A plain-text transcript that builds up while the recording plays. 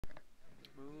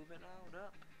moving on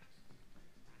up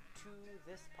to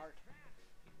this part.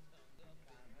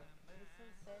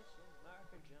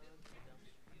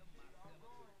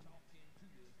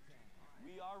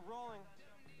 We are rolling.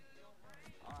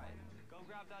 All right, go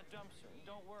grab that jumpsuit. And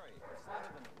don't worry, it's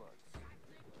lighter than it looks.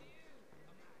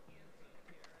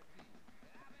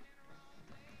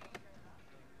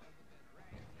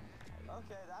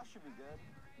 Okay, that should be good.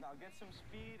 Now get some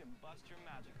speed and bust your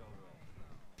magic over it.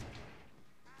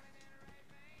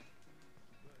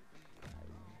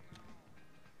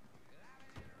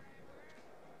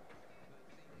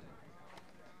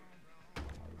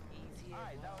 Easy. All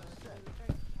right, that was sick.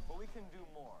 But we can do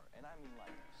more, and I mean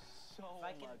like so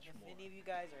much more. If any of you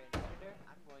guys are an editor,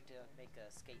 I'm going to make a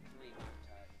Skate 3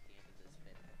 montage at the end of this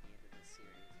video, at the end of this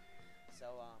series.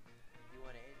 So, if you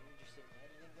want to interested in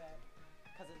editing that,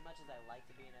 because as much as I like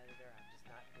to be an editor, I'm just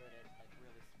not good at like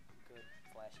really good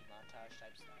flashy montage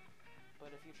type stuff.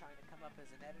 But if you're trying to come up as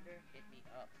an editor, hit me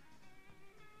up.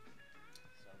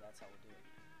 So that's how we'll do it.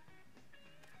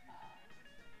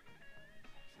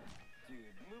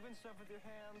 Dude, moving stuff with your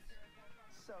hands,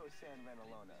 so San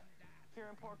Vanalona. Here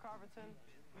in Port Carverton,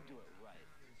 we do it right.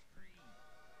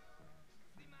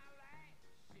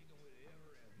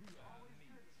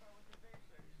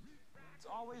 It's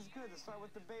always good to start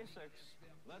with the basics.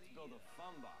 Let's build a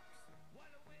fun box.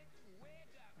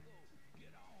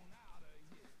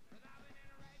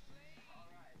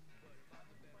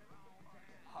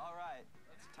 All right,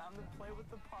 it's time to play with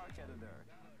the park editor.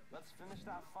 Let's finish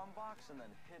that fun box and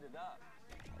then hit it up.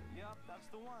 Yep,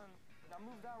 that's the one. Now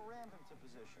move that ramp into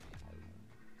position.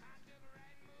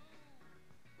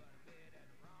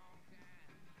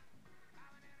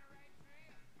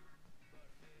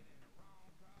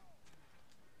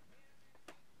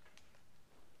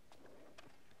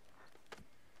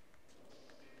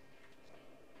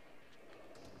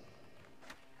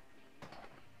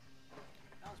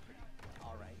 That was pretty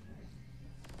alright.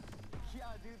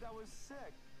 Yeah, dude, that was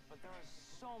sick. But there is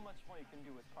so much more you can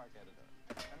do with Park Editor.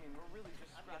 I mean, we're really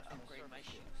just scratching the surface. My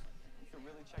shoes. You should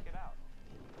really check it out.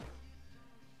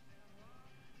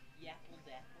 Yapple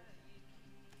dapple.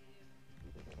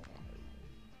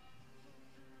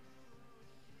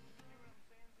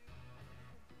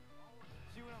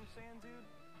 See what I'm saying, dude?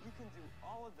 You can do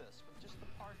all of this with just the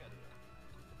Park Editor.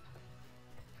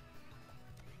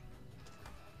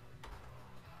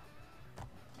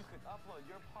 You could upload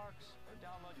your parks or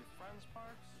download your friends'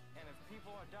 parks, and if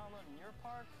people are downloading your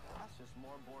park, that's just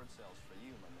more board sales for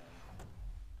you, my man.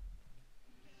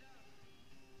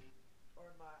 Or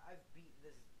I've beaten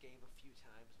this game a few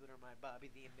times, but on my Bobby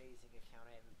the Amazing account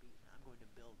I haven't beaten. I'm going to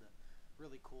build a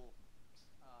really cool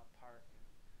park and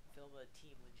film a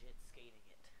team legit skating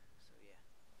it. So yeah.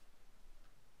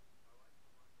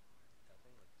 That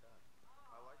thing looked tough.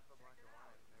 I like the black and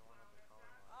white. They wanted the color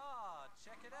one. Oh,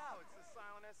 check it out. Oh, it's the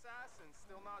silent assassin.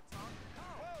 Still not talking.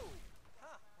 Oh. Whoa!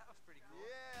 Huh, that was pretty cool.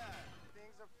 Yeah,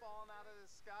 things are falling out of the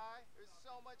sky. There's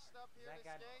so much stuff here That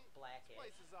to guy skate. black This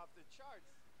place is off the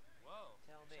charts. Whoa.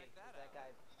 Tell me, Check that is that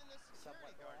out. guy Even the security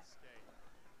somewhat guard black? skate.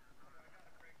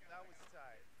 That was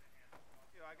tight.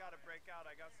 Yo, I gotta break out.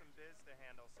 I got some biz to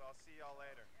handle, so I'll see y'all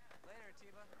later. Later,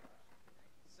 Tiba.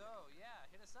 So, yeah,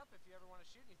 hit us up if you ever want to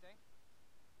shoot anything.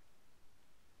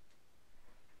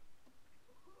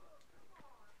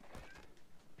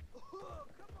 Oh,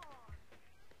 come on!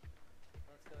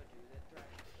 Let's go do the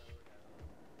threshold.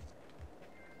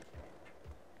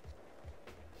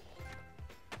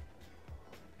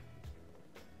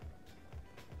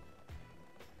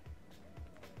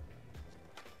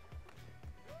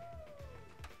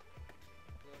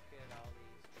 Look at all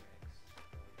these tricks.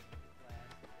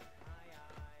 Aye,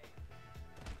 aye.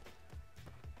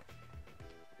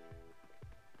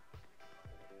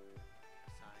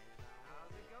 Signing out.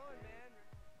 How's it going, man?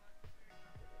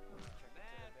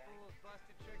 Mad full of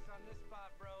busted tricks on this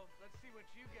spot, bro. Let's see what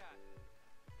you got.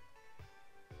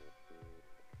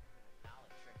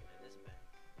 Knowledge trick into this bank.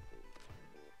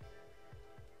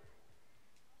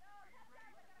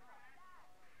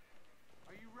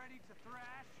 Are you ready to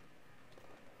thrash?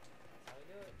 That's how we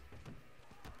do it.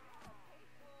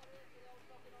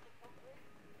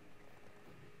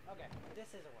 Okay, this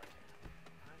isn't working.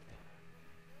 I'm gonna...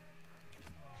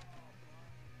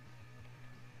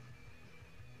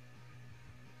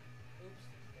 Oops,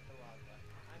 hit the wrong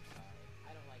button. I'm sorry.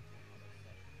 I don't like doing all this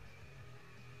stuff.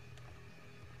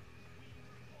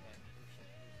 Okay, new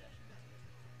session.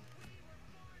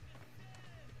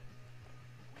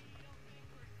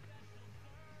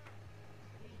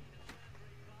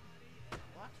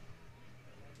 What?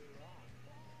 What did I do wrong?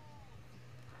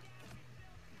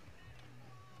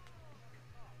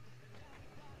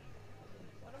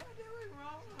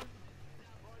 wrong.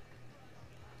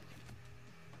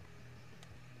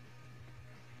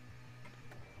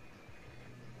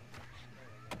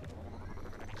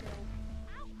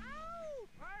 Ow! Ow!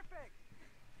 Perfect!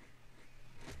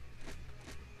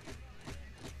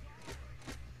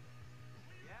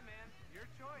 Yeah, man. Your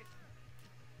choice.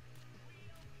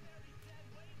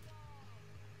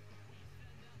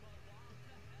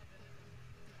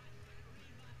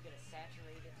 I'm gonna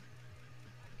saturate it.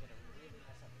 I'm gonna really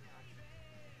mess up the contrast.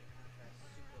 Make the contrast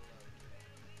super low.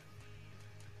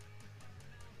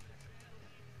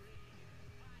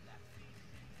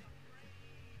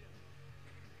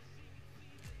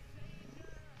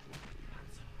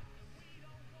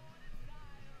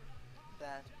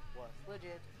 That was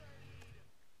legit.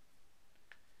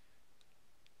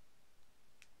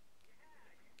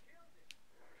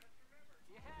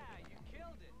 Yeah, you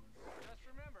killed it. Just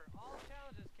remember, all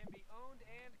challenges can be owned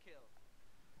and killed.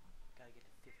 Gotta get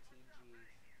to 15 G's.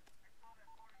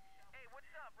 Hey,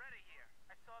 what's up? Reddy here.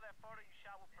 I saw that photo you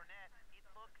shot with Burnett. It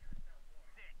looks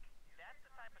sick. That's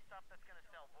the type of stuff that's gonna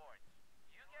sell boards.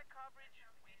 You get coverage,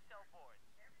 we sell boards.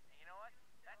 And you know what?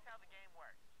 That's how the game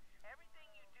works. Everything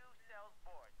you do sells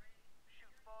boards.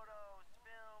 Shoot photos,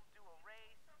 film, do a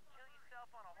race, kill yourself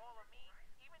on a haul of meat,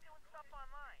 even doing stuff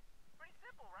online. Pretty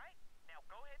simple, right? Now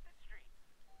go hit the streets.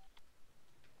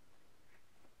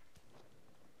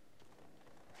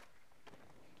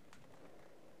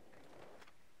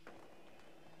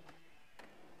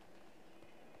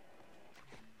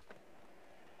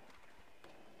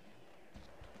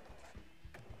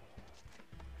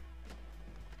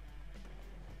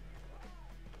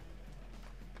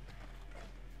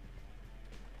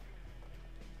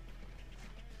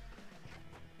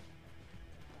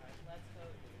 Alright, let's go.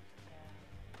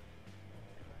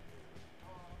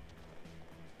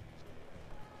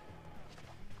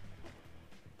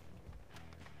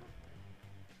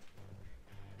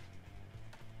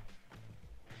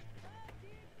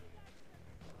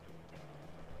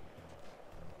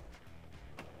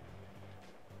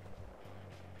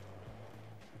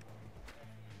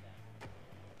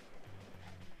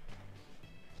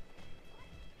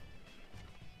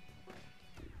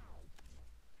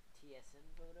 TSN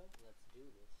photo? Let's do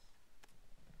this.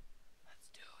 Let's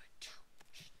do it.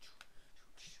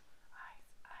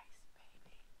 Ice,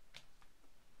 baby.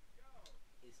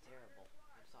 Is terrible.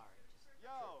 I'm sorry. Just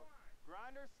Yo,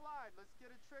 grind or slide. Let's get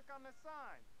a trick on the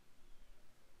sign.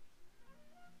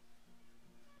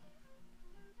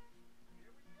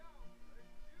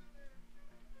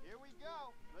 Here we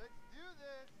go. Let's do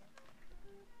this.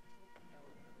 that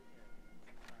was really terrible.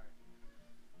 Sorry.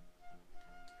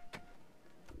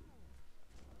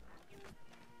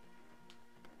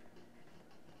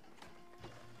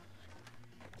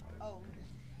 Oh,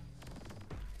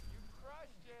 You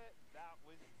crushed it. That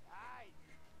was tight.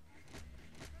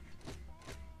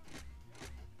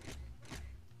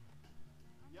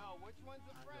 Yo, which one's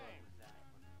a I'm frame? going with that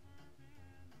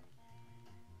one.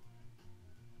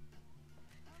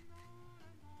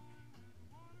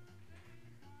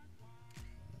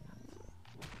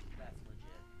 That's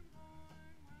legit.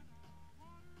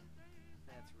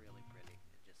 That's really pretty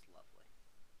and just lovely.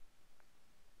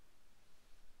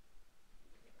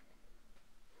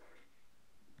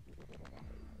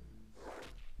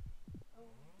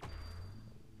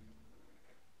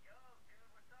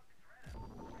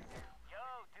 Yo,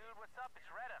 dude, what's up? It's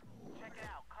Retta. Check it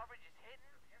out. Coverage is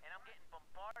hitting, and I'm getting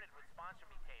bombarded with sponsor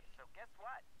me tapes. So guess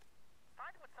what? It's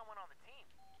time to put someone on the team.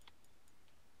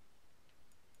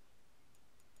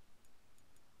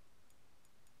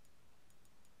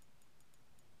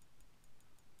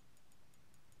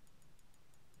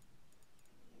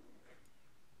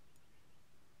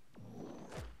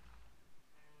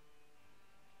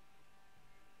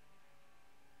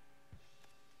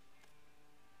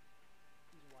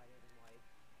 He's wider than wide.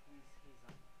 He's perfectly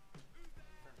wide.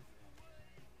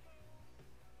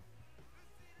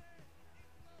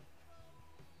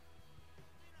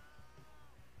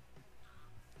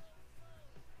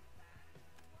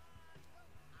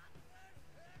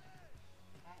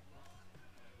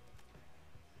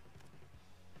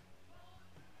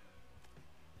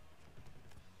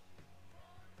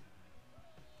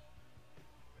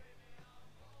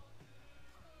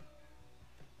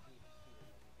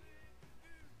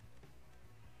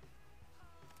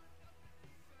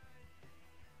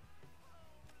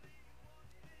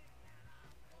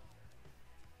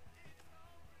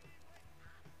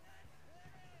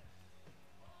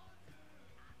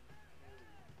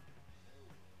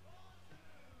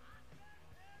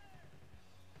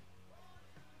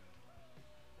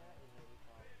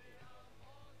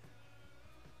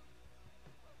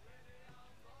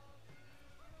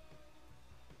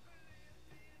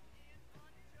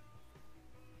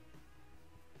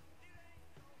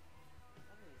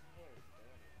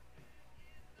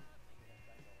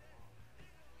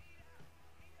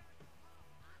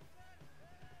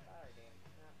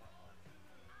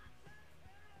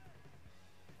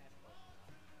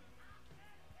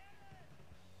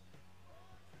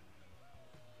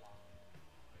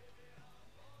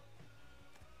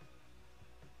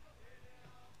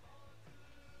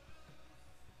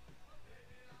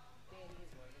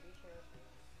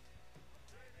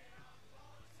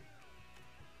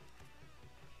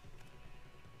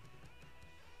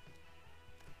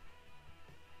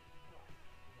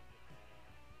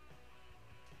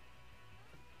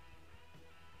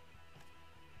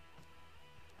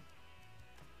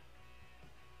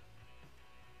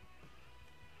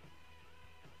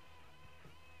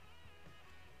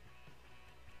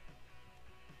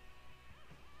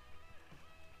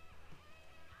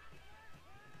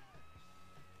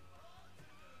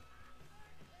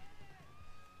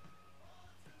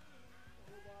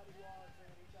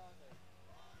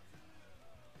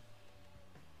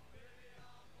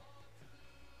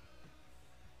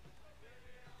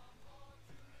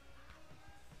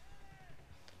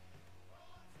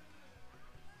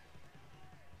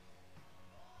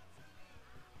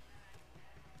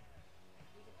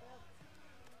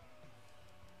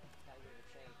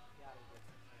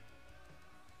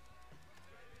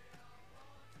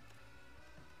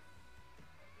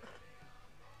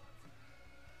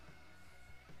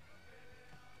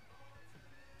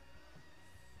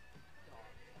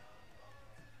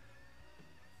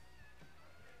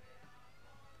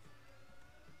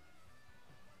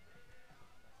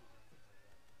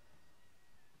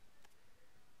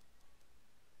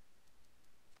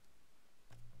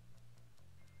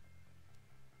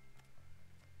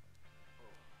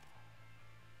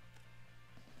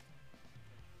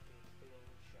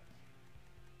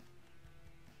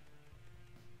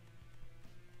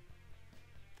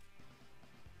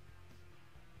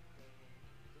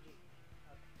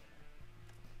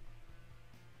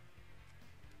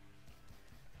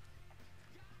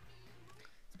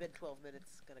 been 12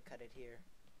 minutes. Gonna cut it here.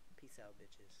 Peace out,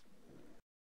 bitches.